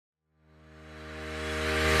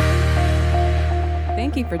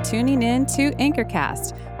thank you for tuning in to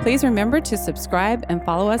Anchorcast. Please remember to subscribe and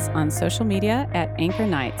follow us on social media at Anchor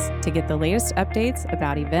Nights to get the latest updates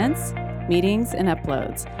about events, meetings, and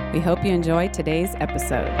uploads. We hope you enjoy today's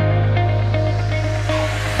episode.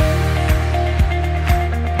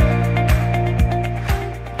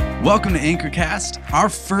 Welcome to Anchorcast, our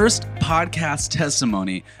first podcast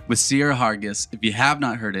testimony with Sierra Hargis. If you have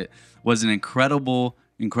not heard it, was an incredible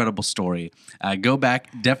story. Go back,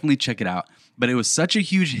 definitely check it out. But it was such a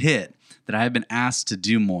huge hit that I have been asked to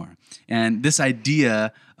do more. And this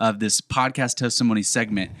idea of this podcast testimony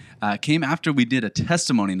segment came after we did a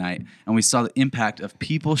testimony night and we saw the impact of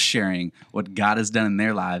people sharing what God has done in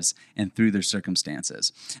their lives and through their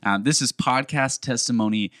circumstances. This is podcast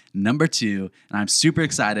testimony number 2, and I'm super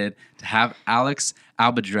excited to have Alex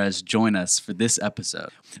Albadrez join us for this episode.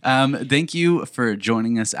 Thank you for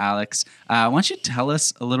joining us, Alex. Why don't you tell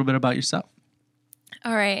us a little bit about yourself?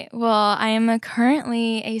 All right. Well, I am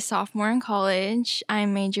currently a sophomore in college.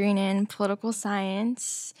 I'm majoring in political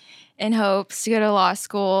science in hopes to go to law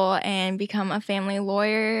school and become a family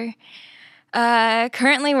lawyer.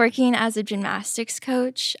 Currently working as a gymnastics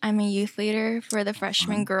coach. I'm a youth leader for the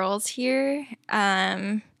freshman girls here.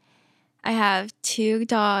 I have 2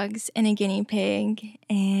 dogs and a guinea pig,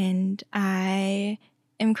 and I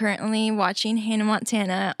am currently watching Hannah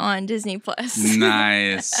Montana on Disney+.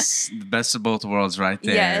 Nice. The best of both worlds right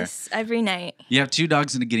there. Yes, every night. You have 2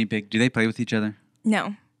 dogs and a guinea pig. Do they play with each other?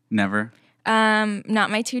 No. Never?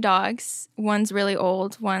 Not my 2 dogs. One's really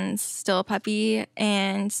old, one's still a puppy,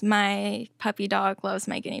 and my puppy dog loves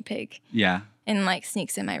my guinea pig. Yeah. And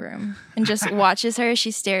sneaks in my room and just watches her.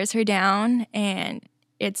 She stares her down, and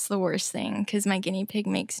it's the worst thing because my guinea pig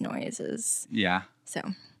makes noises. Yeah. So...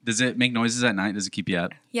 Does it make noises at night? Does it keep you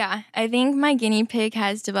up? Yeah, I think my guinea pig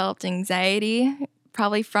has developed anxiety,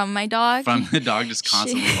 probably from my dog. From the dog just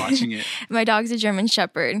constantly watching it? My dog's a German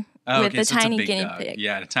Shepherd with a so tiny it's a big guinea dog. pig.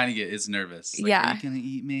 Yeah, the tiny guy is nervous. Like, yeah. Are you going to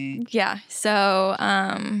eat me? Yeah, so,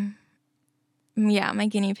 my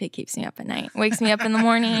guinea pig keeps me up at night. Wakes me up in the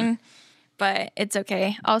morning, but it's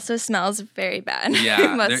okay. Also smells very bad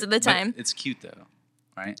most of the time. It's cute, though,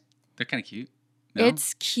 right? They're kind of cute. No?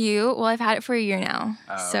 It's cute. Well, I've had it for a year now.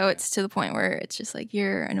 So okay. It's to the point where it's just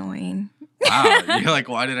you're annoying. Wow. You're like,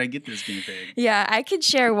 why did I get this guinea pig? Yeah, I could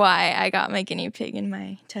share why I got my guinea pig in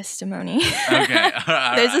my testimony. Okay.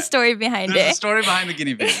 All There's a story behind There's it. a story behind the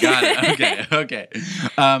guinea pig. Got it. Okay.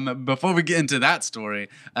 Before we get into that story,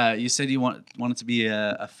 you said you wanted to be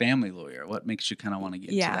a family lawyer. What makes you kind of want to get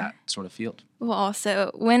into that sort of field? Well,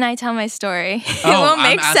 also, when I tell my story, it won't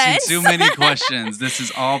make sense. I'm asking too many questions. This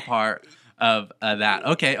is all part of that.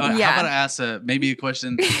 Okay. How about I ask maybe a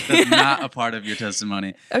question that's not a part of your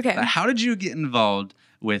testimony? Okay. How did you get involved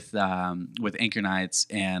with Anchor Nights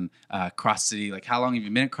and Cross City? Like, how long have you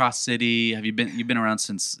been at Cross City? You've been around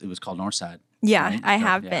since it was called Northside? Yeah, right? I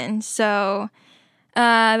have been. So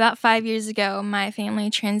about 5 years ago, my family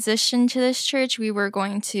transitioned to this church. We were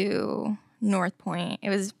going to North Point. It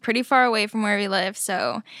was pretty far away from where we live,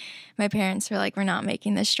 so my parents were like, we're not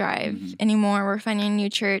making this drive anymore. We're finding a new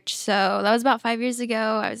church. So that was about 5 years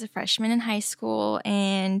ago. I was a freshman in high school,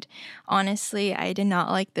 and honestly, I did not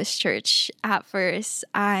like this church at first.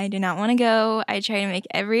 I did not want to go. I tried to make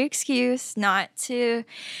every excuse not to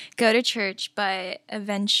go to church, but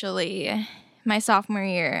eventually, my sophomore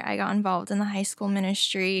year, I got involved in the high school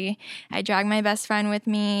ministry. I dragged my best friend with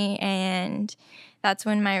me, and that's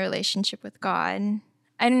when my relationship with God,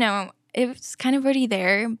 I don't know, it was kind of already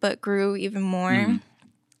there, but grew even more.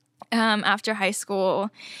 After high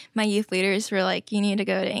school, my youth leaders were like, you need to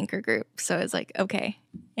go to Anchor Group. So I was like, okay.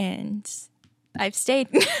 And I've stayed.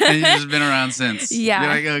 And you've just been around since. Yeah.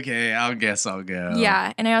 You're like, okay, I guess I'll go.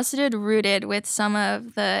 Yeah. And I also did Rooted with some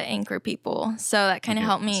of the Anchor people. So that kind of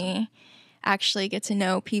helped me actually get to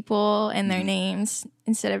know people and their names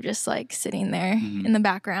instead of just sitting there in the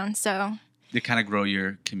background. So you kind of grow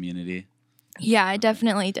your community. Yeah, I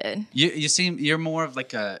definitely did. You're more of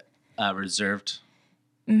a reserved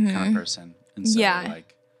kind of person, instead of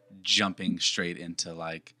jumping straight into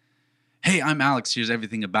hey, I'm Alex. Here's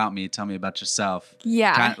everything about me. Tell me about yourself.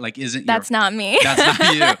 Yeah, That's not me. That's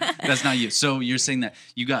not you. That's not you. So you're saying that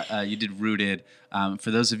you did Rooted.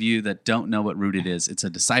 For those of you that don't know what Rooted is, it's a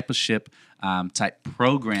discipleship type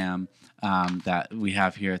program that we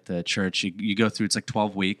have here at the church. You go through. It's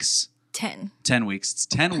 12 weeks. 10 weeks. It's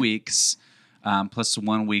 10 weeks. Plus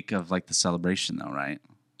 1 week of the celebration, though, right?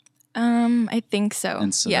 I think so.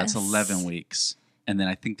 And so that's 11 weeks. And then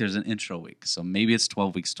I think there's an intro week. So maybe it's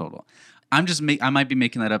 12 weeks total. I might be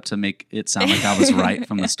making that up to make it sound like I was right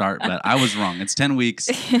from the start, but I was wrong. It's 10 weeks.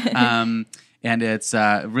 And it's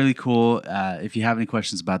really cool. If you have any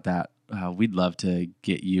questions about that, we'd love to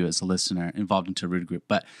get you as a listener involved into a Rooted group.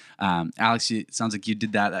 But Alex, it sounds like you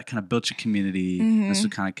did that. That kind of built your community. That's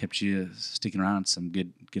what kind of kept you sticking around, some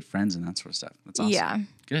good friends and that sort of stuff. That's awesome.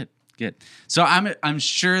 Yeah. Good. So I'm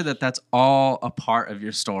sure that's all a part of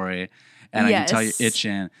your story. And I can tell you're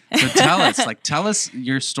itching. So tell us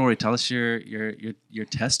your story. Tell us your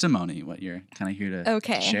testimony, what you're kind of here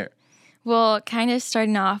to share. Well, kind of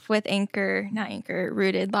starting off with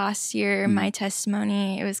Rooted last year, my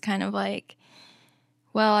testimony, it was kind of like,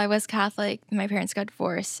 well, I was Catholic, my parents got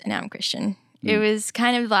divorced, and now I'm Christian. It was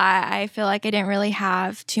kind of that. I feel like I didn't really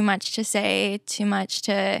have too much to say, too much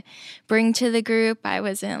to bring to the group. I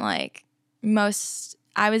wasn't like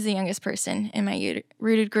I was the youngest person in my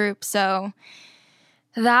Rooted group, so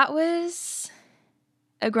that was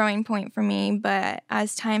a growing point for me. But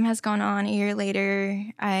as time has gone on, a year later,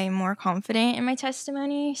 I'm more confident in my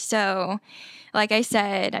testimony. So, like I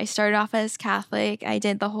said, I started off as Catholic. I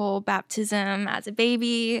did the whole baptism as a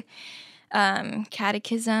baby,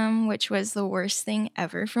 catechism, which was the worst thing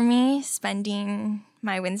ever for me, spending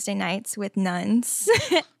my Wednesday nights with nuns.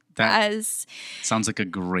 That sounds like a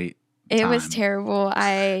great It was terrible.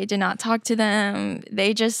 I did not talk to them.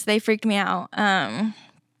 They freaked me out.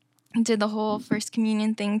 Did the whole First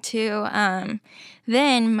Communion thing too.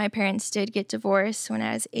 Then my parents did get divorced when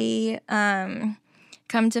I was 8.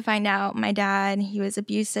 Come to find out, my dad, he was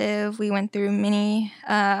abusive. We went through many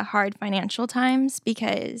hard financial times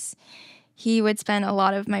because he would spend a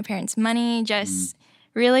lot of my parents' money, just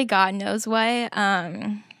really God knows what.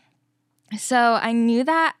 So I knew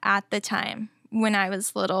that at the time. When I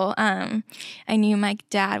was little, I knew my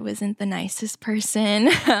dad wasn't the nicest person,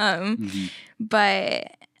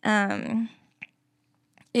 but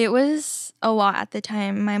it was a lot at the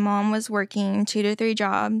time. My mom was working 2 to 3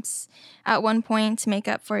 jobs at one point to make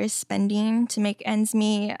up for his spending, to make ends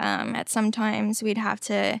meet. At some times, we'd have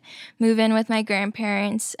to move in with my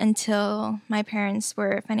grandparents until my parents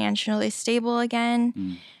were financially stable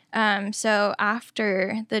again. So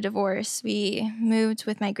after the divorce, we moved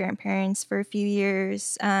with my grandparents for a few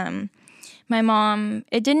years. My mom,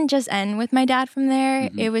 it didn't just end with my dad from there.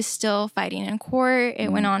 It was still fighting in court.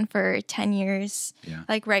 It went on for 10 years,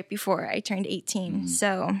 like right before I turned 18.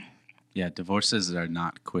 So, yeah, divorces are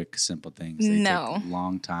not quick, simple things. They take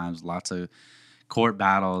long times, lots of court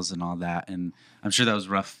battles and all that. And I'm sure that was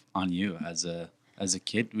rough on you as a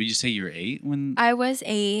kid. Would you say you were 8 when? I was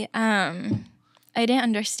 8. I didn't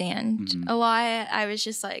understand a lot. I was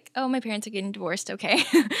just like, oh, my parents are getting divorced. Okay.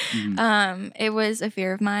 It was a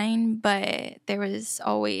fear of mine, but it was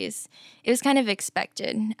kind of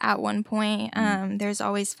expected at one point. There's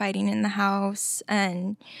always fighting in the house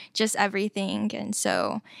and just everything. And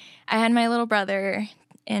so I had my little brother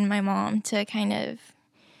and my mom to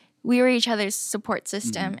we were each other's support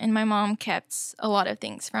system. And my mom kept a lot of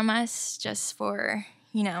things from us just for,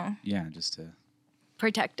 just to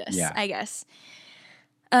protect us, I guess.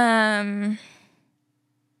 Let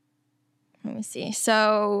me see.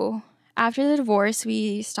 So after the divorce,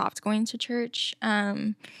 we stopped going to church.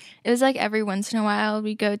 It was like every once in a while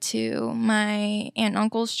we'd go to my aunt and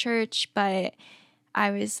uncle's church, but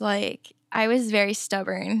I was very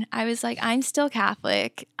stubborn. I was like, I'm still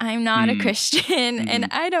Catholic. I'm not a Christian. And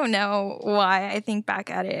I don't know why. I think back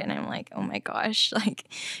at it and I'm like, oh my gosh, like,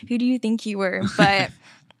 who do you think you were? But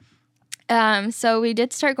so we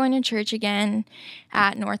did start going to church again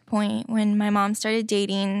at North Point when my mom started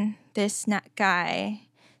dating this guy.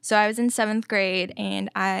 So I was in 7th grade and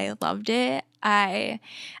I loved it. I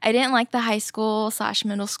didn't like the high school /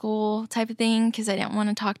 middle school type of thing because I didn't want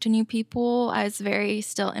to talk to new people. I was very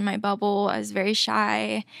still in my bubble. I was very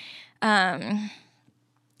shy.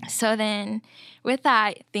 So then with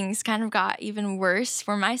that, things kind of got even worse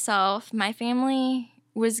for myself. My family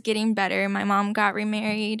was getting better. My mom got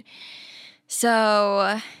remarried.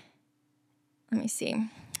 So, let me see.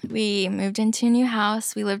 We moved into a new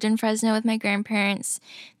house. We lived in Fresno with my grandparents.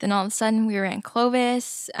 Then all of a sudden, we were in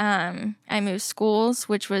Clovis. I moved schools,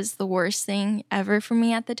 which was the worst thing ever for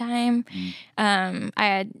me at the time. I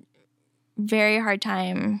had very hard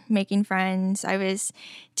time making friends. I was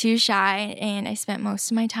too shy, and I spent most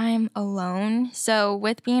of my time alone. So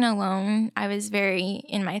with being alone, I was very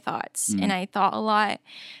in my thoughts, and I thought a lot.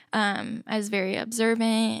 I was very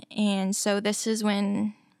observant, and so this is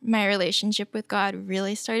when my relationship with God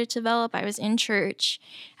really started to develop. I was in church.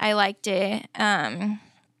 I liked it.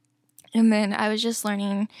 And then I was just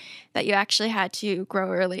learning that you actually had to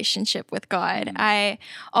grow a relationship with God. I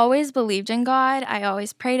always believed in God. I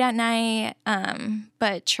always prayed at night,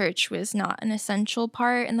 but church was not an essential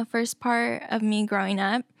part in the first part of me growing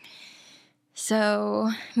up. So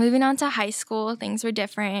moving on to high school, things were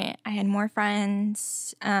different. I had more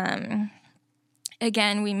friends.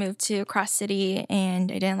 Again, we moved to Cross City,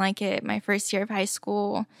 and I didn't like it my first year of high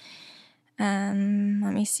school. Let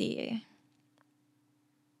me see.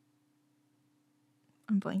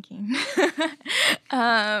 I'm blanking.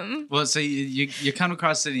 Well, so you come to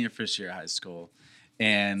Cross City in your first year of high school,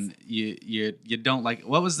 and you don't like.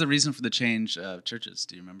 What was the reason for the change of churches?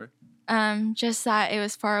 Do you remember? Just that it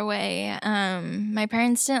was far away. My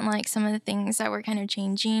parents didn't like some of the things that were kind of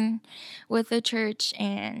changing with the church,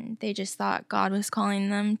 and they just thought God was calling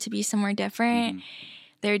them to be somewhere different. Mm-hmm.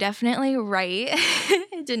 They're definitely right.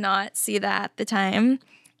 I did not see that at the time.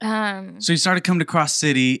 So you started coming to Cross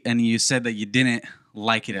City, and you said that you didn't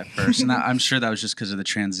like it at first, and I'm sure that was just because of the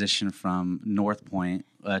transition from North Point,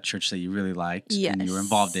 a church that you really liked and you were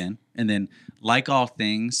involved in, and then, like all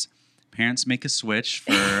things, parents make a switch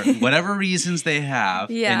for whatever reasons they have,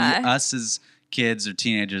 and us as kids or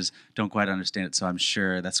teenagers don't quite understand it. So I'm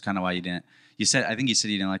sure that's kind of why you didn't. I think you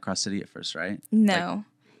said you didn't like Cross City at first, right? No,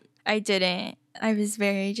 I didn't. I was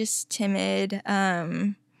very just timid.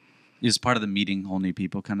 It was part of the meeting whole new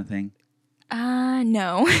people kind of thing.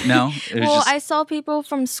 No. No? I saw people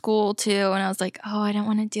from school too, and I was like, oh, I don't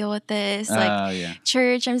want to deal with this.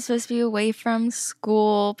 Church, I'm supposed to be away from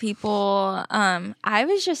school people. I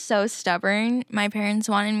was just so stubborn. My parents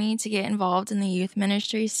wanted me to get involved in the youth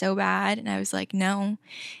ministry so bad, and I was like, no.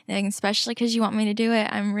 And especially because you want me to do it,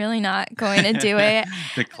 I'm really not going to do it.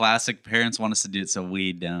 The classic parents want us to do it, so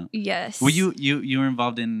we don't. Yes. Were you were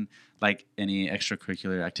involved in like any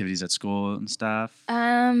extracurricular activities at school and stuff?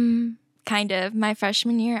 Kind of. My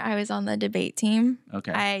freshman year, I was on the debate team.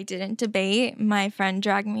 Okay. I didn't debate. My friend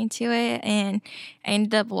dragged me to it, and I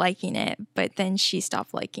ended up liking it, but then she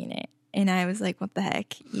stopped liking it. And I was like, what the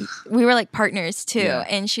heck? We were like partners too. Yeah.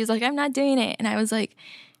 And she was like, I'm not doing it. And I was like,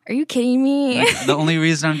 are you kidding me? Like, the only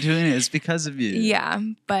reason I'm doing it is because of you. Yeah,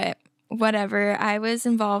 but whatever. I was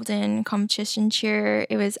involved in competition cheer.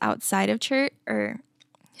 It was outside of church or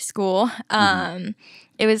school.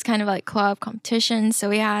 It was kind of like club competition. So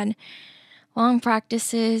we had long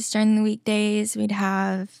practices during the weekdays. We'd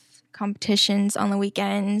have competitions on the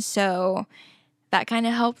weekends. So that kind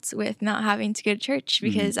of helped with not having to go to church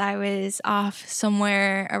because I was off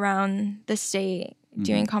somewhere around the state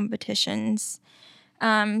doing competitions.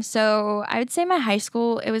 So I would say my high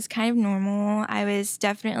school, it was kind of normal. I was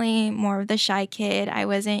definitely more of the shy kid. I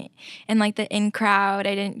wasn't in like the in crowd.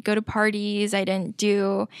 I didn't go to parties. I didn't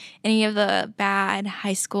do any of the bad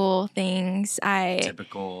high school things.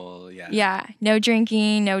 Typical, yeah. Yeah, no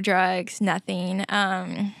drinking, no drugs, nothing.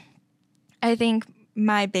 I think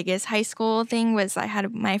my biggest high school thing was I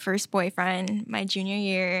had my first boyfriend my junior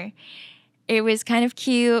year. It was kind of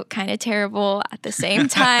cute, kind of terrible at the same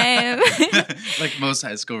time. Like most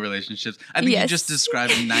high school relationships. I think you just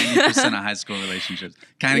described 90% of high school relationships.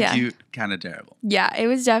 Kind of cute, kind of terrible. Yeah, it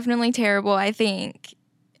was definitely terrible, I think.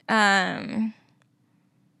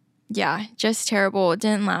 Just terrible. It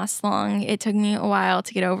didn't last long. It took me a while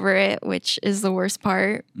to get over it, which is the worst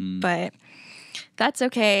part. But that's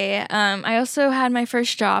okay. I also had my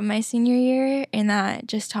first job my senior year, and that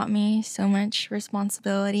just taught me so much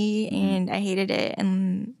responsibility, and I hated it,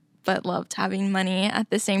 but loved having money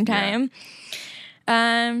at the same time.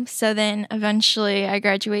 So then eventually I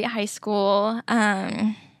graduate high school.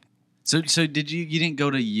 So did you didn't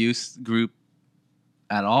go to youth group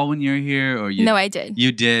at all when you were here, or No, I did.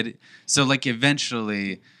 You did. So like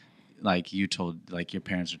eventually, like you told, like your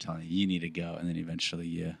parents were telling you need to go, and then eventually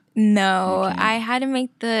you. No, I had to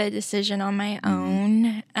make the decision on my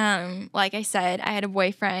own. Like I said, I had a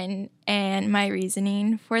boyfriend, and my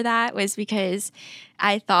reasoning for that was because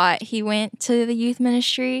I thought he went to the youth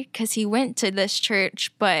ministry because he went to this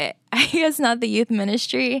church, but I guess not the youth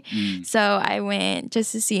ministry. So I went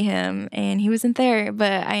just to see him, and he wasn't there,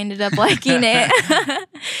 but I ended up liking it,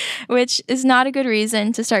 which is not a good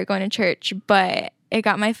reason to start going to church, but it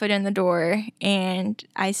got my foot in the door, and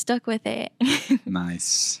I stuck with it.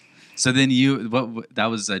 Nice. So then that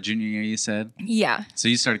was junior year, you said? Yeah. So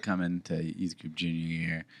you started coming to youth group junior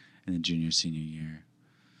year, and then junior, senior year,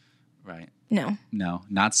 right? No,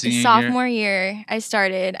 not senior year? Sophomore year,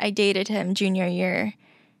 I dated him junior year,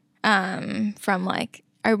 from like,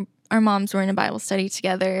 our moms were in a Bible study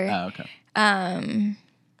together. Oh, okay. And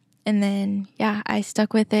then, I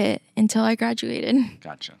stuck with it until I graduated.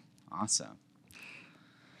 Gotcha. Awesome.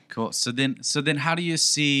 Cool. So then how do you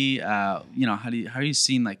see, how are you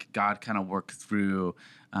seeing like God kind of work through,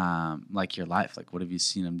 like your life? Like what have you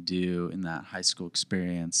seen him do in that high school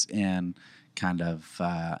experience and kind of,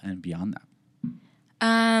 and beyond that?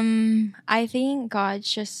 I think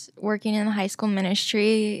God's just working in the high school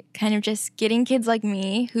ministry, kind of just getting kids like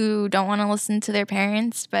me who don't want to listen to their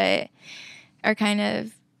parents, but are kind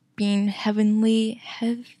of being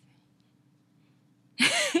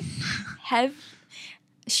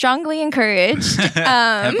strongly encouraged.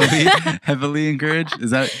 Heavily encouraged?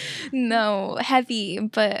 Is that No, heavy,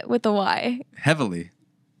 but with a Y. heavily?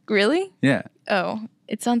 Really? Yeah. Oh,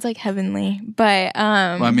 it sounds like heavenly, but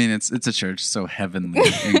Well, I mean, it's a church, so heavenly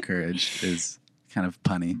encouraged is kind of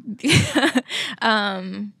punny.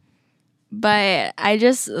 But I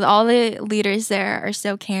just, all the leaders there are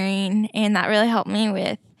so caring, and that really helped me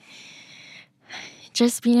with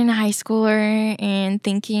just being a high schooler and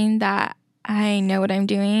thinking that I know what I'm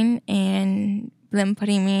doing, and them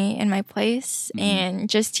putting me in my place and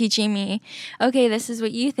just teaching me, okay, this is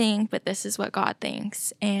what you think, but this is what God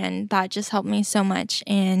thinks. And that just helped me so much.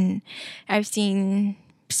 And I've seen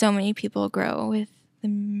so many people grow with the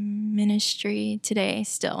ministry today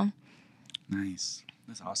still. Nice.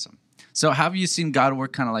 That's awesome. So how have you seen God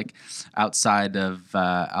work kind of like outside of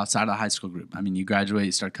the high school group? I mean, you graduate,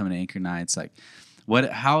 you start coming to Anchor Nights. Like,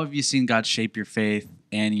 how have you seen God shape your faith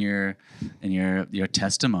and your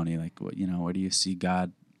testimony? Like, where do you see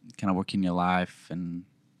God kind of working in your life, and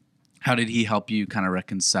how did He help you kind of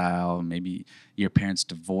reconcile maybe your parents'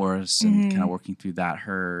 divorce and kind of working through that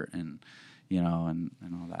hurt and and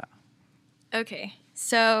all that? Okay,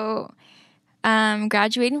 so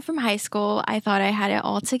graduating from high school, I thought I had it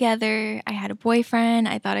all together. I had a boyfriend.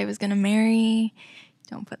 I thought I was gonna marry.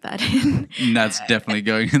 Don't put that in. That's definitely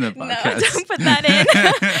going in the podcast. No, don't put that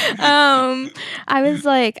in. I was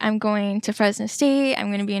like, I'm going to Fresno State. I'm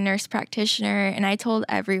going to be a nurse practitioner. And I told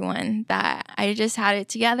everyone that I just had it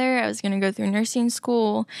together. I was going to go through nursing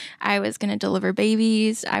school. I was going to deliver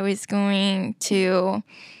babies. I was going to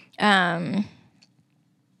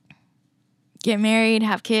get married,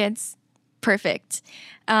 have kids. Perfect.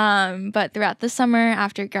 But throughout the summer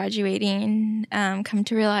after graduating, come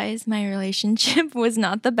to realize my relationship was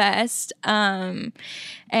not the best. And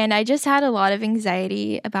I just had a lot of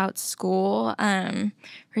anxiety about school.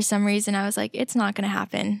 For some reason, I was like, it's not going to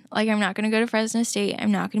happen. Like, I'm not going to go to Fresno State.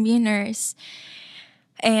 I'm not going to be a nurse.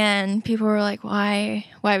 And people were like, why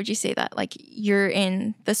would you say that? Like, you're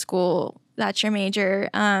in the school, that's your major.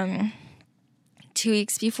 2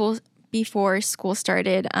 weeks before school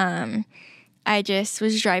started, I just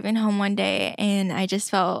was driving home one day and I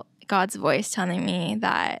just felt God's voice telling me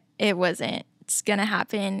that it's going to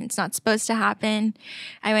happen. It's not supposed to happen.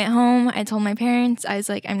 I went home. I told my parents, I was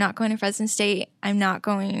like, I'm not going to Fresno State. I'm not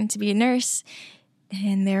going to be a nurse.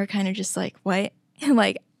 And they were kind of just like, what?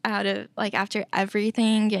 After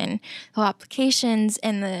everything and the whole applications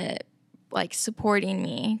and the supporting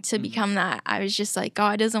me to become that, I was just like,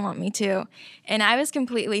 God doesn't want me to. And I was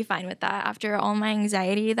completely fine with that. After all my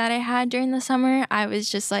anxiety that I had during the summer, I was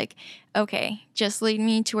just like, okay, just lead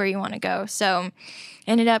me to where you want to go. So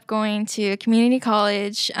ended up going to a community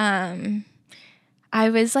college. I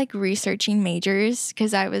was researching majors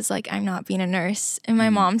because I was like, I'm not being a nurse. And my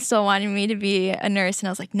mom still wanted me to be a nurse. And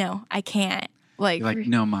I was like, no, I can't. You're like,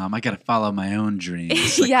 no, Mom, I got to follow my own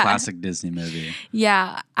dreams. Yeah. Classic Disney movie.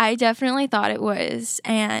 Yeah, I definitely thought it was.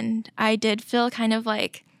 And I did feel kind of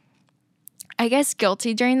I guess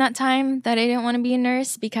guilty during that time that I didn't want to be a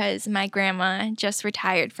nurse because my grandma just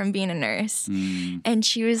retired from being a nurse. And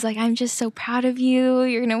she was like, I'm just so proud of you.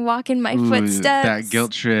 You're going to walk in my footsteps. That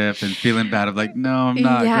guilt trip and feeling bad of like, no, I'm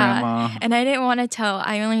not, Grandma. And I didn't want to tell.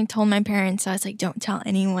 I only told my parents. So I was like, don't tell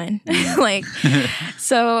anyone.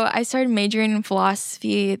 So I started majoring in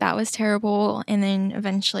philosophy. That was terrible. And then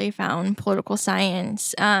eventually found political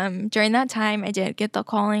science. During that time, I did get the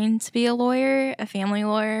calling to be a lawyer, a family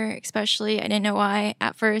lawyer, especially. I didn't know why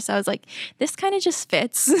at first. I was like, this kind of just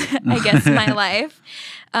fits, I guess, my life.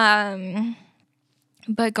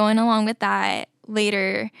 But going along with that,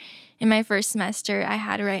 later in my first semester, I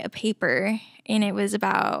had to write a paper, and it was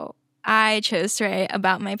I chose to write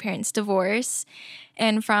about my parents' divorce.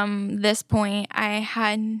 And from this point, I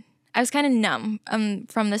was kind of numb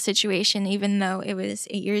from the situation, even though it was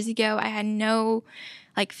 8 years ago. I had no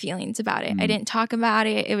feelings about it. I didn't talk about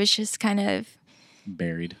it. It was just kind of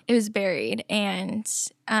buried. It was buried. And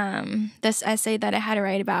this essay that I had to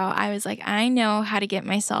write about, I was like, I know how to get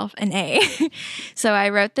myself an A. So I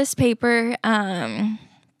wrote this paper.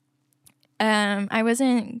 I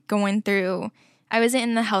wasn't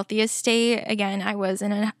in the healthiest state. Again, I was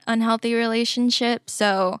in an unhealthy relationship.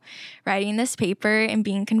 So writing this paper and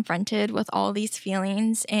being confronted with all these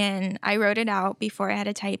feelings, and I wrote it out before I had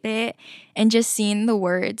to type it, and just seeing the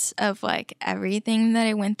words of everything that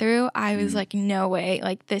I went through, I was like, no way,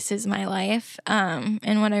 this is my life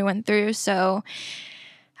and what I went through. So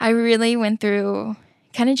I really went through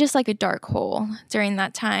kind of just like a dark hole during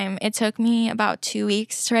that time. It took me about 2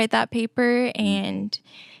 weeks to write that paper, and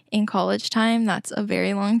in college time, that's a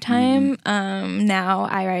very long time. Now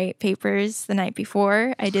I write papers the night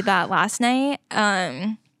before. I did that last night.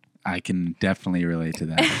 I can definitely relate to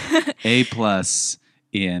that. A+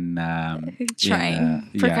 in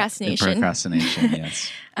procrastination. Procrastination,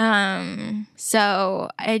 yes. So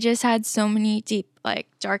I just had so many deep, like,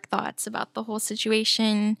 dark thoughts about the whole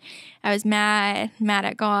situation. I was mad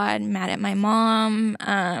at God, mad at my mom.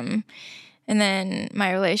 And then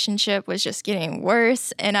my relationship was just getting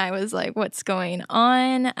worse, and I was like, what's going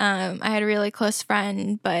on? I had a really close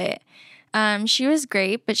friend, but she was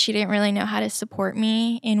great, but she didn't really know how to support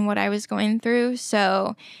me in what I was going through.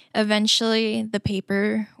 So eventually the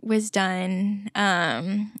paper was done.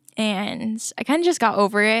 And I kind of just got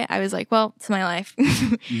over it. I was like, well, it's my life.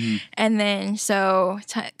 And then so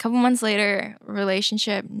a couple months later,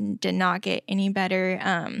 relationship did not get any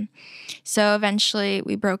better. So eventually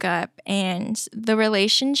we broke up, and the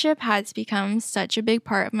relationship has become such a big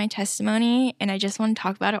part of my testimony. And I just want to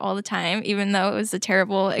talk about it all the time, even though it was a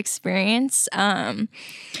terrible experience.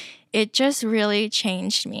 It just really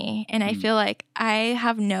changed me. And I feel like I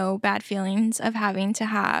have no bad feelings of having to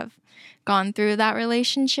have gone through that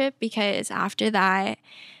relationship, because after that,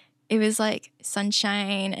 it was like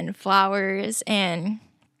sunshine and flowers, and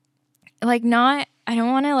like, not, I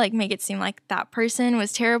don't want to like make it seem like that person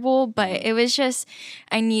was terrible, but it was just,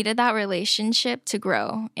 I needed that relationship to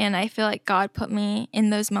grow. And I feel like God put me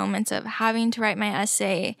in those moments of having to write my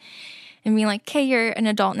essay and being like, okay, you're an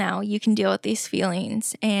adult now, you can deal with these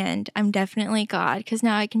feelings. And I'm definitely God, because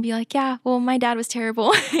now I can be like, yeah, well, my dad was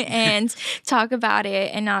terrible and talk about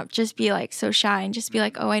it, and not just be like so shy and just be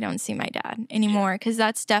like, oh, I don't see my dad anymore. Because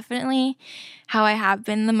that's definitely how I have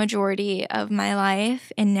been the majority of my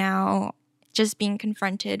life. And now just being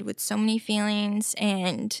confronted with so many feelings.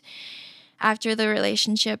 And after the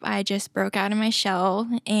relationship, I just broke out of my shell.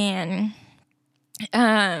 And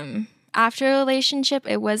after a relationship,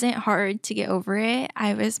 it wasn't hard to get over it.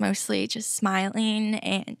 I was mostly just smiling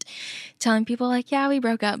and telling people like, yeah, we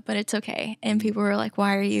broke up, but it's okay. And people were like,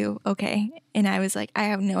 why are you okay? And I was like, I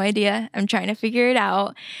have no idea. I'm trying to figure it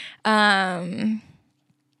out.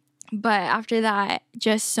 But after that,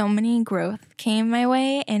 just so many growth came my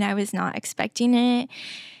way, and I was not expecting it.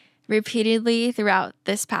 Repeatedly throughout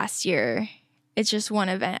this past year, it's just one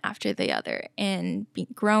event after the other, and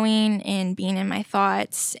growing and being in my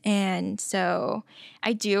thoughts. And so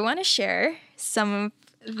I do want to share some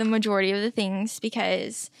of the majority of the things,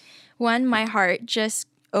 because one, my heart just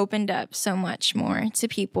opened up so much more to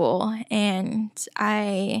people, and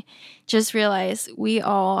I just realized we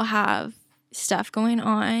all have stuff going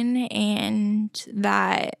on, and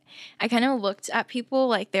that I kind of looked at people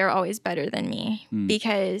like they're always better than me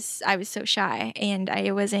because I was so shy and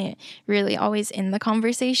I wasn't really always in the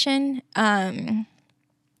conversation.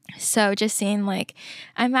 So just seeing like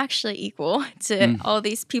I'm actually equal to all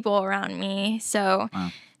these people around me. So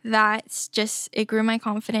that's just, it grew my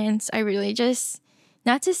confidence. I really just,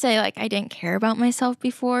 not to say like I didn't care about myself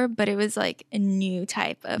before, but it was like a new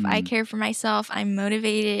type of I care for myself. I'm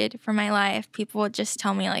motivated for my life. People would just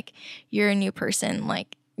tell me like, you're a new person.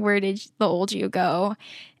 Like, where did the old you go?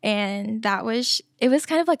 And that was, it was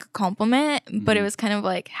kind of like a compliment, but it was kind of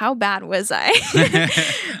like, how bad was I?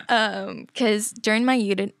 Because during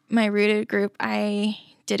my rooted group, I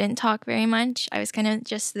didn't talk very much. I was kind of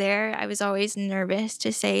just there. I was always nervous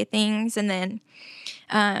to say things. And then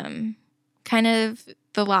kind of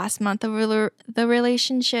the last month of the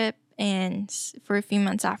relationship, and for a few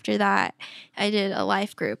months after that, I did a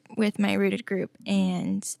life group with my rooted group,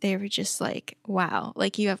 and they were just like, wow,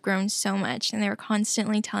 like you have grown so much. And they were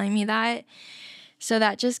constantly telling me that. So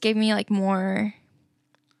that just gave me like more,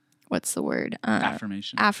 what's the word?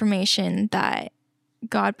 Affirmation that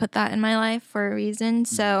God put that in my life for a reason.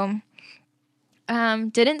 So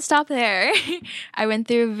didn't stop there. I went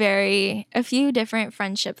through a few different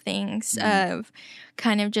friendship things of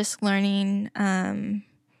kind of just learning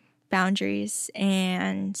boundaries,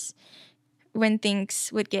 and when things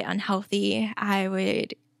would get unhealthy, I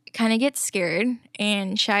would kind of get scared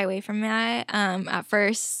and shy away from that. At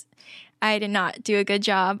first, I did not do a good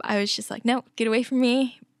job. I was just like, no, get away from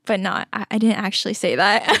me. But I didn't actually say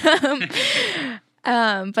that.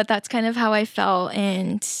 But that's kind of how I felt,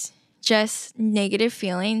 and just negative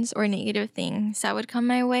feelings or negative things that would come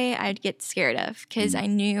my way, I'd get scared of, because I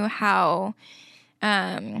knew how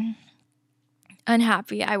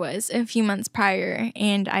unhappy I was a few months prior,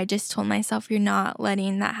 and I just told myself, you're not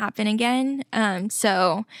letting that happen again.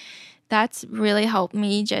 So that's really helped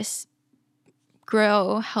me just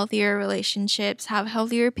grow healthier relationships, have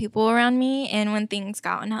healthier people around me. And when things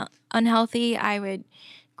got unhealthy, I would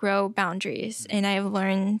grow boundaries. And I've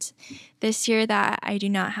learned this year that I do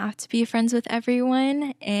not have to be friends with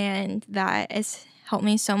everyone. And that has helped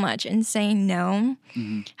me so much. And saying no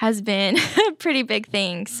has been a pretty big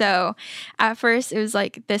thing. So at first it was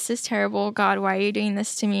like, this is terrible. God, why are you doing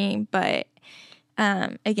this to me? But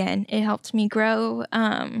again, it helped me grow.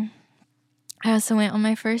 I also went on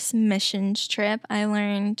my first missions trip. I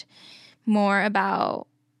learned more about,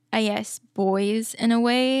 I guess, boys in a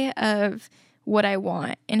way of what I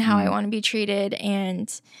want and how I want to be treated,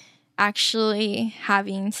 and actually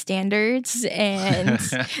having standards. And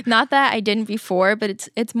not that I didn't before, but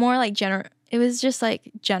it's more like it was just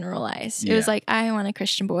like generalized. It was like, I want a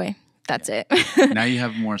Christian boy. That's it. Now you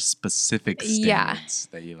have more specific standards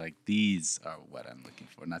that you like, these are what I'm looking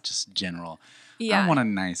for, not just general. I want a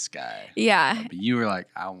nice guy. Yeah. But you were like,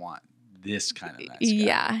 I want this kind of nice guy.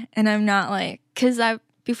 Yeah. And I'm not like, because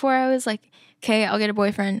before I was like, okay, I'll get a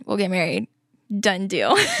boyfriend, we'll get married. Done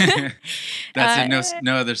deal. That's it.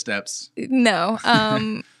 No other steps. No.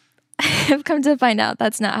 I've come to find out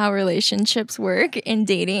that's not how relationships work in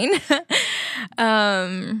dating.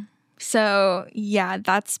 So yeah,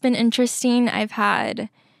 that's been interesting. I've had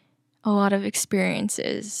a lot of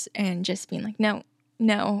experiences and just being like,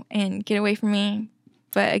 no, and get away from me.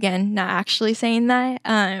 But again, not actually saying that.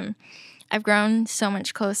 I've grown so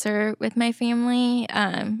much closer with my family.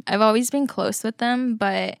 I've always been close with them,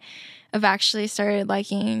 but I've actually started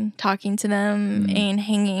liking talking to them and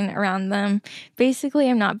hanging around them. Basically,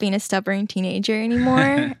 I'm not being a stubborn teenager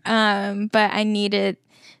anymore. But I needed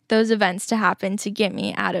those events to happen to get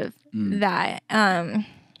me out of that. I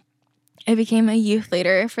became a youth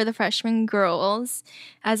leader for the freshman girls,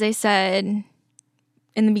 as I said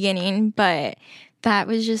in the beginning, but that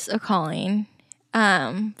was just a calling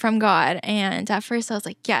from God. And at first I was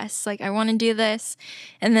like, yes, like I want to do this.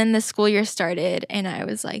 And then the school year started and I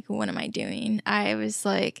was like, what am I doing? I was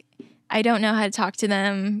like, I don't know how to talk to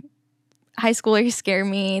them. High schoolers scare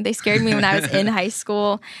me. They scared me when I was in high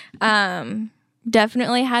school.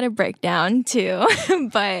 Definitely had a breakdown too,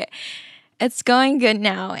 but it's going good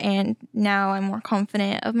now. And now I'm more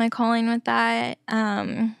confident of my calling with that.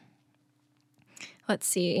 Let's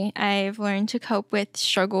see. I've learned to cope with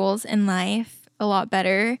struggles in life a lot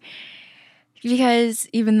better because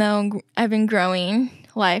even though I've been growing,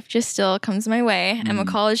 life just still comes my way. I'm a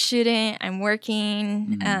college student. I'm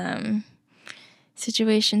working.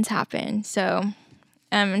 Situations happen. So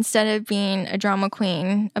instead of being a drama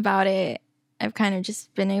queen about it, I've kind of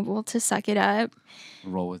just been able to suck it up.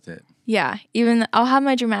 Roll with it. Yeah. Even I'll have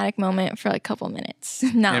my dramatic moment for like a couple minutes.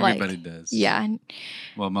 Not Everybody like, does. Yeah.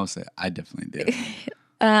 Well, mostly I definitely do.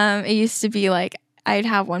 It used to be like I'd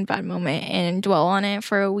have one bad moment and dwell on it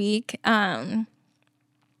for a week.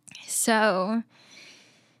 So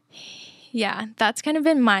yeah, that's kind of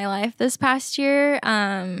been my life this past year.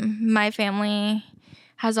 My family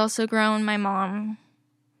has also grown. My mom,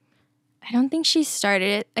 I don't think she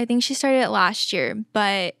started it. I think she started it last year,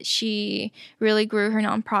 but she really grew her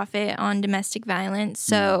nonprofit on domestic violence.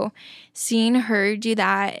 So seeing her do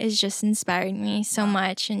that is just inspired me so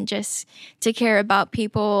much, and just to care about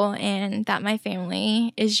people, and that my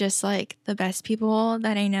family is just like the best people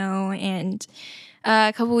that I know. And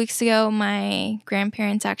a couple weeks ago, my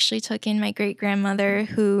grandparents actually took in my great-grandmother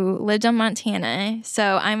who lived in Montana.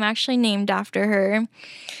 So I'm actually named after her.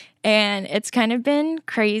 And it's kind of been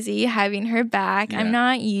crazy having her back. Yeah. I'm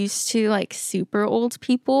not used to like super old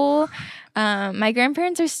people. My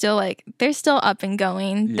grandparents are still like, they're still up and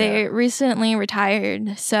going. Yeah. They recently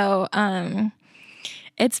retired. So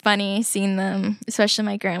it's funny seeing them, especially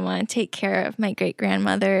my grandma, take care of my great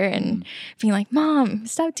grandmother and being like, Mom,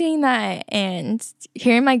 stop doing that. And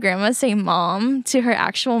hearing my grandma say mom to her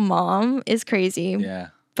actual mom is crazy. Yeah.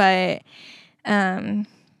 But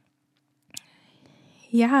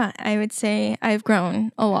yeah, I would say I've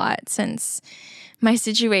grown a lot since my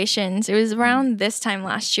situations. It was around this time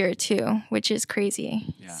last year too, which is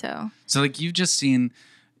crazy. Yeah. So like you've just seen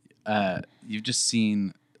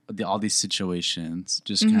all these situations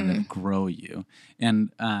just kind of grow you.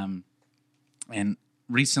 And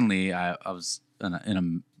recently I was in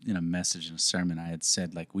a message, in a sermon, I had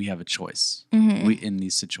said like we have a choice. We in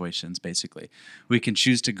these situations, basically, we can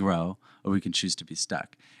choose to grow or we can choose to be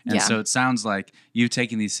stuck. And so it sounds like you've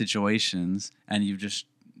taken these situations and you've just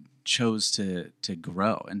chose to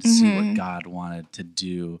grow and to see what God wanted to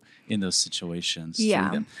do in those situations through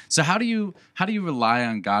them. So how do you rely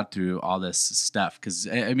on God through all this stuff? Because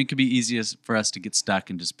I mean, it could be easiest for us to get stuck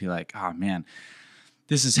and just be like, oh man,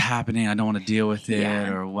 this is happening, I don't want to deal with it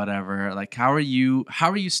Yeah. or whatever. Like, how are you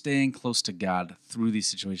staying close to God through these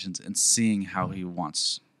situations and seeing how he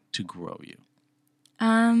wants to grow you?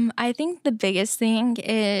 I think the biggest thing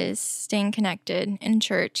is staying connected in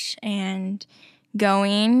church and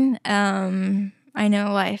going. I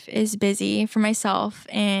know life is busy for myself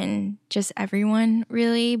and just everyone,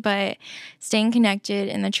 really, but staying connected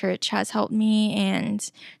in the church has helped me,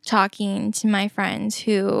 and talking to my friends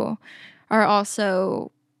who are also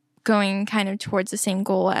going kind of towards the same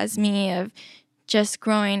goal as me of just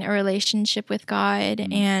growing a relationship with God,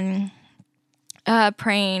 and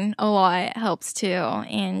praying a lot helps too,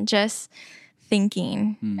 and just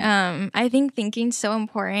thinking. I think thinking's so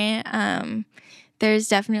important. There's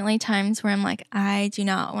definitely times where I'm like, I do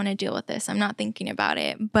not want to deal with this. I'm not thinking about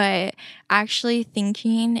it. But actually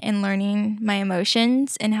thinking and learning my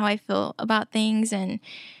emotions and how I feel about things and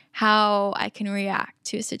how I can react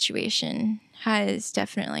to a situation has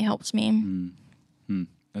definitely helped me.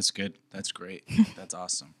 That's good. That's great. That's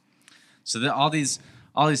awesome. So all these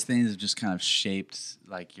things have just kind of shaped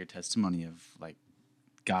like your testimony of like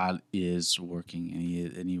God is working,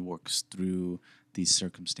 and he works through these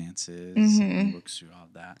circumstances, and he works through all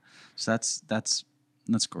of that. So that's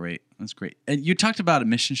great. That's great. And you talked about a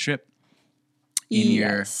mission trip in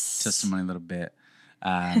your testimony a little bit.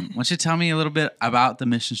 Why don't you tell me a little bit about the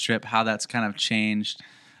mission trip, how that's kind of changed,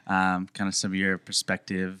 kind of some of your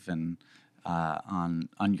perspective and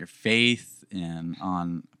on your faith and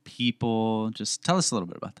on people. Just tell us a little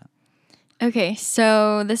bit about that. Okay,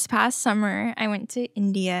 so this past summer, I went to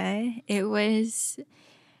India. It was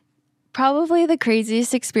probably the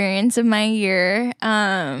craziest experience of my year.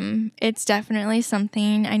 It's definitely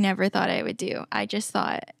something I never thought I would do. I just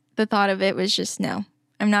thought the thought of it was just, no,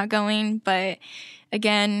 I'm not going. But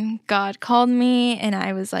again, God called me and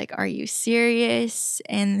I was like, are you serious?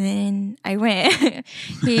 And then I went.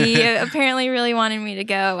 He apparently really wanted me to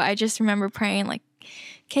go. I just remember praying like,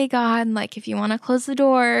 okay, God, like if you want to close the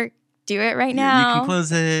door, do it right now. You can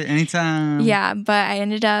close it anytime. Yeah, but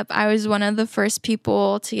I was one of the first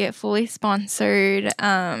people to get fully sponsored.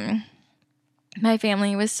 My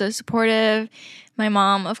family was so supportive. My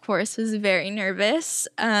mom, of course, was very nervous,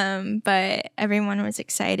 but everyone was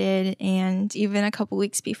excited. And even a couple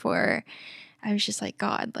weeks before, I was just like,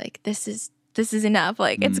 God, like this is enough.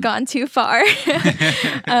 Like it's gone too far.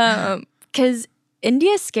 'Cause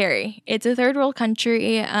India's scary. It's a third world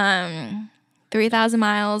country. 3,000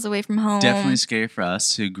 miles away from home. Definitely scary for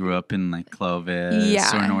us who grew up in like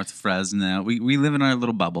Clovis or North Fresno. We live in our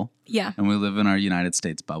little bubble. Yeah. And we live in our United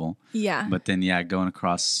States bubble. Yeah. But then, going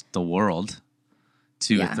across the world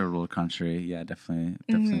to a third world country, definitely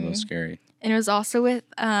a little scary. And it was also with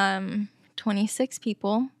 26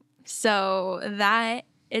 people. So that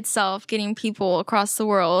itself, getting people across the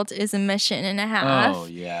world, is a mission and a half. Oh,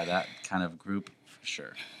 yeah, that kind of group for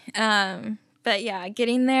sure. But yeah,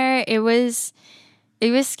 getting there, it was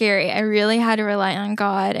scary. I really had to rely on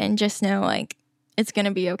God and just know like it's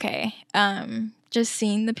gonna be okay. Just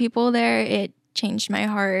seeing the people there, it changed my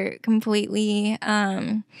heart completely.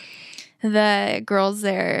 The girls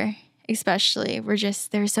there, especially,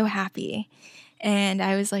 they're so happy, and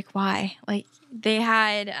I was like, why? Like they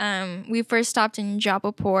had, we first stopped in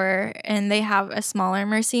Jabalpur, and they have a smaller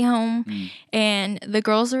mercy home, and the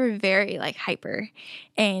girls were very like hyper,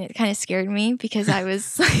 and it kind of scared me because I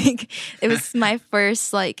was like, it was my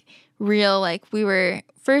first like real, like we were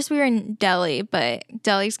in Delhi, but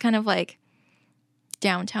Delhi's kind of like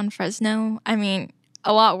downtown Fresno. I mean,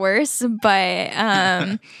 a lot worse,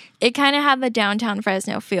 but it kind of had the downtown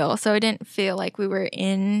Fresno feel. So it didn't feel like we were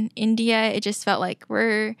in India. It just felt like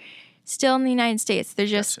we're still in the United States. They're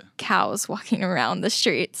just cows walking around the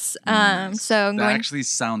streets. So that actually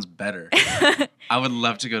sounds better. I would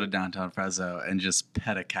love to go to downtown Fresno and just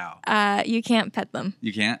pet a cow. You can't pet them.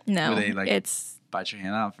 You can't? No. Will they like bite your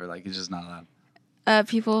hand off, or like it's just not allowed?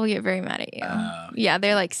 People get very mad at you. Okay. Yeah,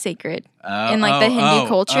 they're like sacred in like the Hindu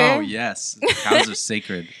culture. Oh yes, cows are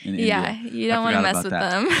sacred in India. Yeah, you don't want to mess with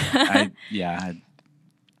them.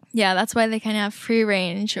 Yeah, that's why they kind of have free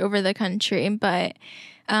range over the country. But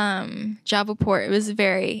Jabalpur, it was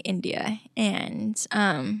very India, and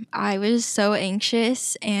I was so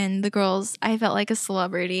anxious, and the girls, I felt like a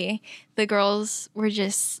celebrity. The girls were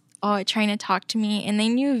just trying to talk to me, and they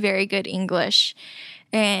knew very good English.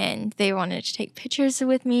 And they wanted to take pictures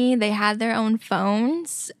with me. They had their own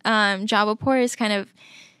phones. Jabalpur is kind of,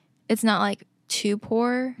 it's not like too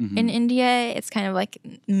poor in India. It's kind of like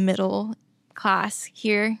middle class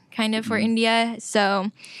here, kind of for India.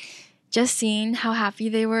 So just seeing how happy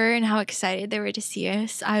they were and how excited they were to see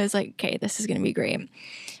us, I was like, okay, this is going to be great.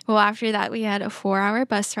 Well, after that, we had a 4-hour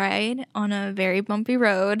bus ride on a very bumpy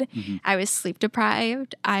road. I was sleep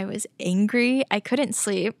deprived. I was angry. I couldn't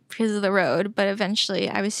sleep because of the road, but eventually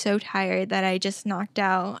I was so tired that I just knocked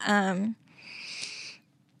out.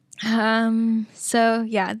 So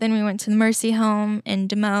yeah, then we went to the Mercy Home in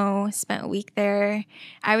Des Moines, spent a week there.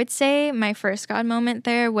 I would say my first God moment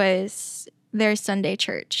there was their Sunday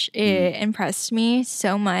church. It impressed me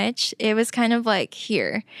so much. It was kind of like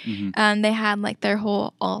here. They had like their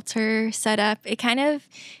whole altar set up.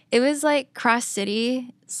 It was like Cross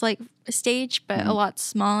City. It's like a stage, but a lot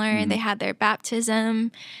smaller. They had their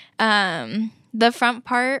baptism. The front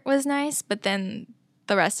part was nice, but then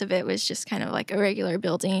the rest of it was just kind of like a regular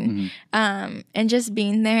building. And just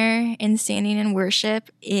being there and standing in worship,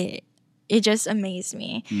 it just amazed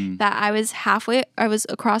me that I was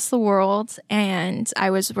across the world and I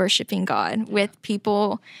was worshiping God with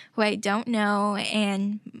people who I don't know.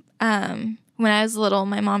 And when I was little,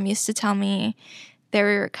 my mom used to tell me there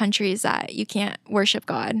were countries that you can't worship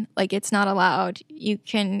God. Like, it's not allowed. You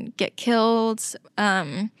can get killed,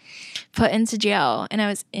 put into jail. And I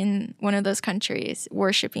was in one of those countries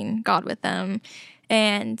worshiping God with them.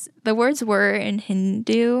 And the words were in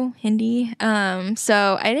Hindi.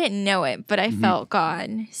 So I didn't know it, but I felt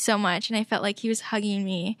God so much. And I felt like he was hugging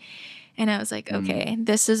me. And I was like, okay,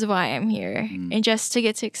 this is why I'm here. And just to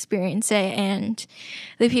get to experience it. And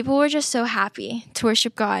the people were just so happy to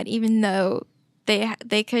worship God, even though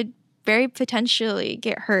they could very potentially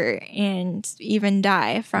get hurt and even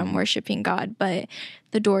die from worshiping God. But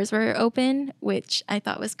the doors were open, which I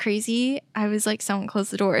thought was crazy. I was like, someone close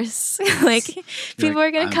the doors. Like, people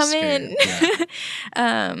are going to come scared. in.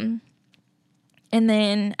 Yeah. And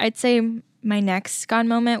then I'd say my next God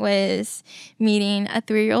moment was meeting a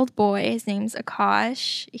 3-year-old boy. His name's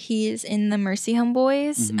Akash. He's in the Mercy Home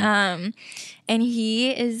Boys. And he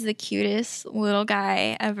is the cutest little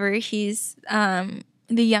guy ever. He's the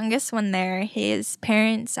youngest one there. His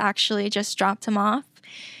parents actually just dropped him off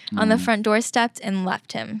on the front doorstep and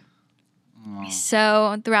left him.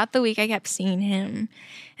 So throughout the week, I kept seeing him,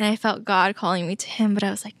 and I felt God calling me to him, but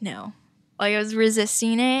I was like, no. Like, I was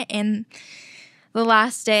resisting it, and the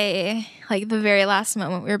last day, like the very last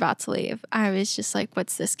moment we were about to leave, I was just like,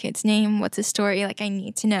 what's this kid's name? What's his story? Like, I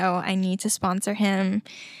need to know. I need to sponsor him.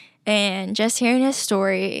 And just hearing his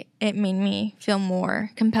story, it made me feel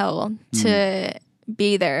more compelled to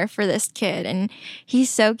be there for this kid. And he's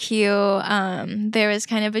so cute. There was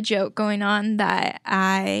kind of a joke going on that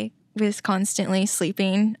I was constantly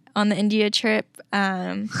sleeping on the India trip.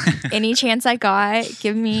 Any chance I got,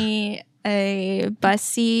 give me a bus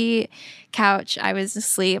seat, couch. I was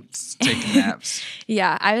asleep. Taking naps.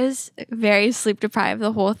 Yeah, I was very sleep deprived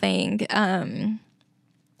the whole thing. And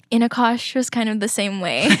Akash was kind of the same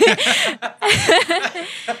way.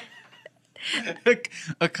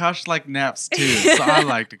 Akash like naps too, so I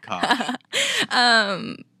like Akash.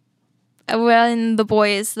 When the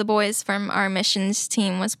boys from our missions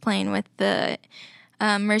team was playing with the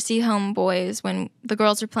Mercy Home boys, when the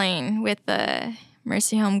girls were playing with the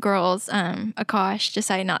Mercy Home girls, Akash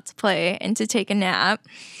decided not to play and to take a nap,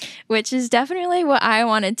 which is definitely what I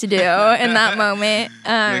wanted to do in that moment.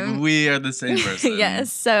 Like, we are the same person.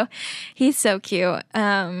 Yes, so he's so cute.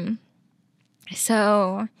 And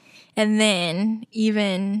then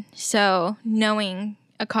even so, knowing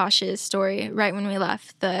Akash's story right when we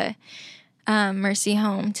left the Mercy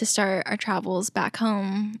Home to start our travels back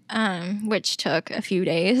home, which took a few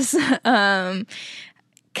days,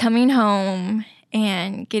 coming home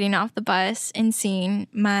and getting off the bus and seeing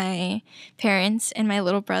my parents and my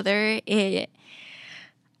little brother,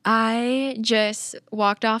 I just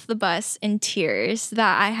walked off the bus in tears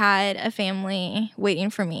that I had a family waiting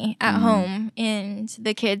for me at home, and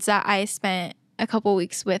the kids that I spent a couple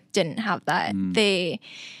weeks with didn't have that. They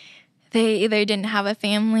either didn't have a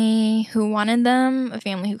family who wanted them, a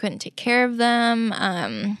family who couldn't take care of them.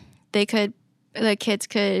 The kids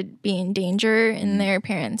could be in danger, and their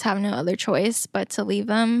parents have no other choice but to leave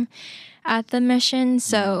them at the mission.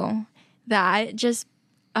 So that just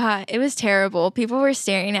it was terrible. People were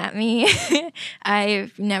staring at me.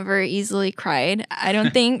 I've never easily cried, I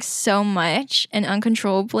don't think, so much and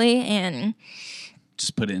uncontrollably. And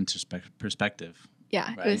just put it into perspective.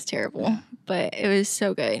 Yeah, right? It was terrible, but it was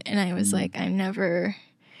so good. And I was like, I'm never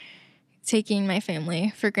taking my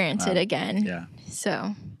family for granted again. Yeah.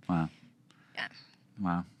 So. Wow. Yeah.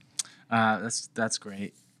 Wow. That's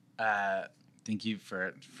great. Thank you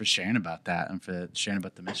for sharing about that and for sharing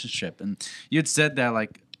about the mission trip. And you had said that,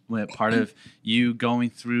 like, part of you going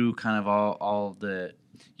through kind of all the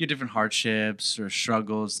your different hardships or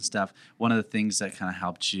struggles and stuff, one of the things that kind of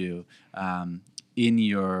helped you in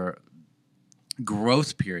your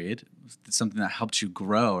growth period, something that helped you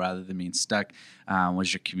grow rather than being stuck,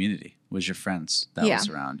 was your community, was your friends that was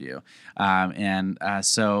around you.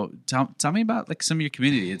 So tell me about like some of your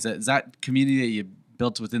community. Is that community that you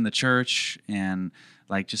built within the church? And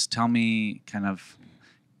like, just tell me kind of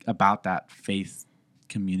about that faith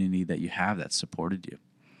community that you have that supported you.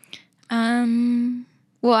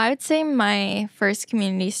 Well, I would say my first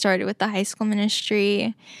community started with the high school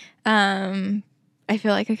ministry. I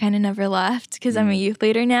feel like I kind of never left because I'm a youth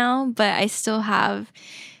leader now, but I still have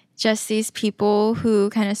just these people who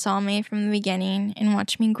kind of saw me from the beginning and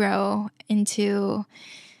watched me grow into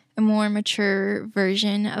a more mature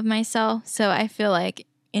version of myself. So I feel like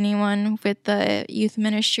anyone with the youth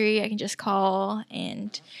ministry, I can just call,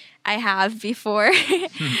 and I have before.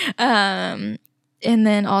 And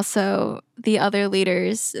then also the other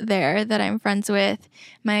leaders there that I'm friends with,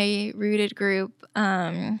 my rooted group,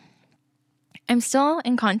 I'm still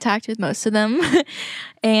in contact with most of them.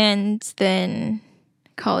 And then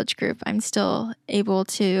college group, I'm still able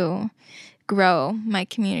to grow my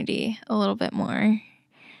community a little bit more.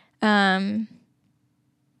 I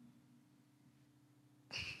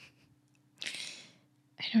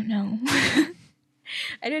don't know.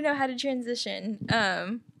 I don't know how to transition.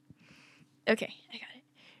 Okay, I got it.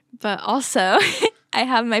 But also, I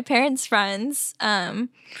have my parents' friends.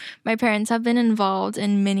 My parents have been involved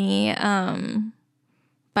in many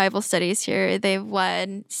Bible studies here. They've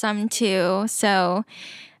led some too. So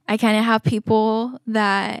I kind of have people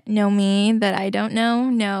that know me that I don't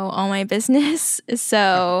know all my business.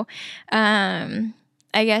 So I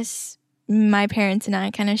guess my parents and I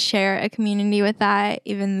kind of share a community with that,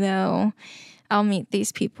 even though I'll meet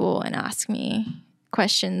these people and ask me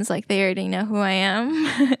questions like they already know who I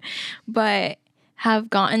am. But have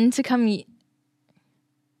gotten to come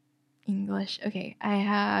English. Okay, I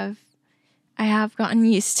have gotten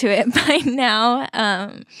used to it by now.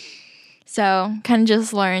 So kind of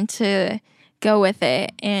just learned to go with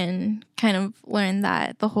it and kind of learn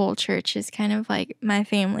that the whole church is kind of like my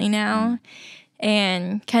family now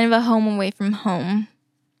and kind of a home away from home.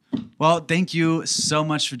 Well, thank you so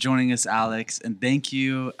much for joining us, Alex, and thank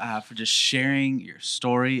you for just sharing your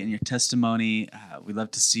story and your testimony. We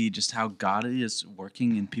love to see just how God is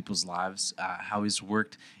working in people's lives, how He's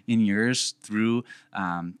worked in yours through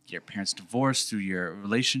your parents' divorce, through your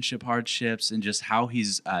relationship hardships, and just how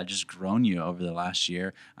He's just grown you over the last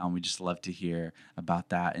year. We just love to hear about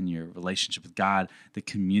that and your relationship with God, the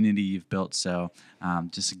community you've built. So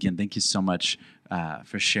just again, thank you so much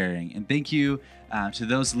for sharing. And thank you to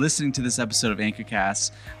those listening to this episode of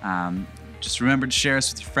AnchorCast. Just remember to share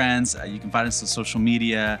us with your friends. You can find us on social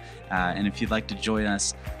media. And if you'd like to join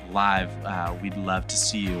us live, we'd love to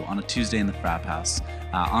see you on a Tuesday in the Frat House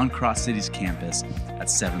on Cross City's campus at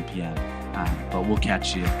 7 p.m. But we'll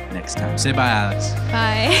catch you next time. Say bye, Alex.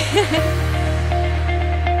 Bye.